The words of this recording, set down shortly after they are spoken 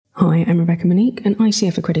Hi, I'm rbccmnq, an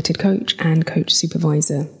ICF accredited coach and coach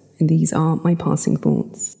supervisor, and these are my passing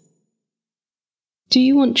thoughts. Do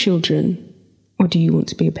you want children, or do you want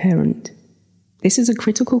to be a parent? This is a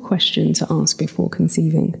critical question to ask before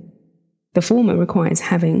conceiving. The former requires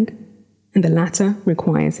having, and the latter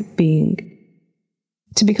requires being.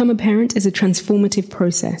 To become a parent is a transformative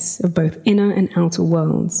process of both inner and outer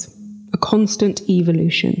worlds, a constant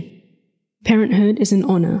evolution. Parenthood is an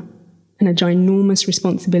honor and a ginormous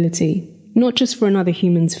responsibility, not just for another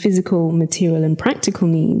human's physical, material, and practical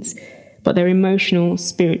needs, but their emotional,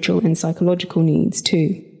 spiritual, and psychological needs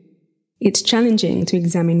too. It's challenging to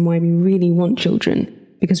examine why we really want children,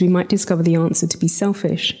 because we might discover the answer to be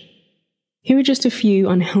selfish. Here are just a few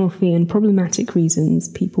unhealthy and problematic reasons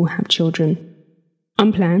people have children.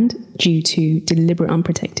 Unplanned, due to deliberate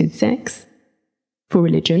unprotected sex. For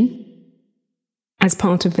religion. As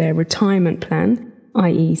part of their retirement plan,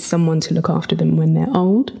 i.e. someone to look after them when they're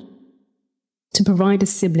old. To provide a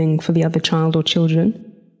sibling for the other child or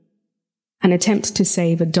children. An attempt to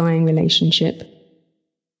save a dying relationship.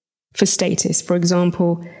 For status, for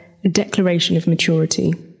example, a declaration of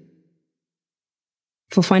maturity.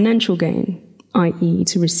 For financial gain, i.e.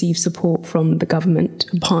 to receive support from the government,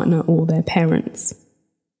 a partner, or their parents.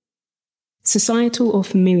 Societal or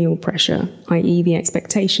familial pressure, i.e. the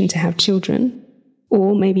expectation to have children,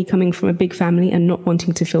 or maybe coming from a big family and not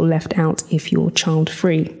wanting to feel left out if you're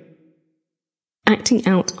child-free. Acting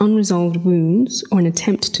out unresolved wounds or an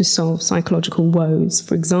attempt to solve psychological woes,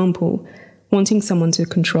 for example, wanting someone to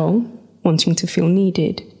control, wanting to feel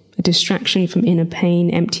needed, a distraction from inner pain,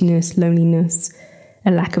 emptiness, loneliness,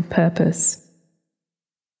 a lack of purpose.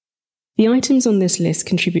 The items on this list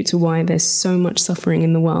contribute to why there's so much suffering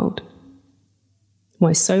in the world,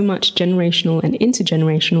 why so much generational and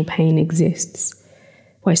intergenerational pain exists,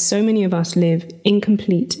 why so many of us live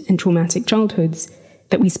incomplete and traumatic childhoods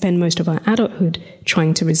that we spend most of our adulthood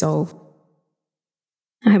trying to resolve.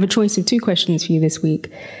 I have a choice of 2 questions for you this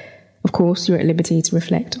week. Of course, you're at liberty to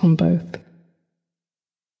reflect on both.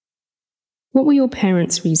 What were your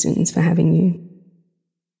parents' reasons for having you?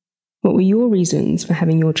 What were your reasons for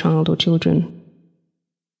having your child or children?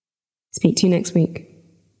 Speak to you next week.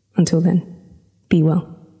 Until then, be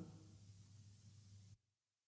well.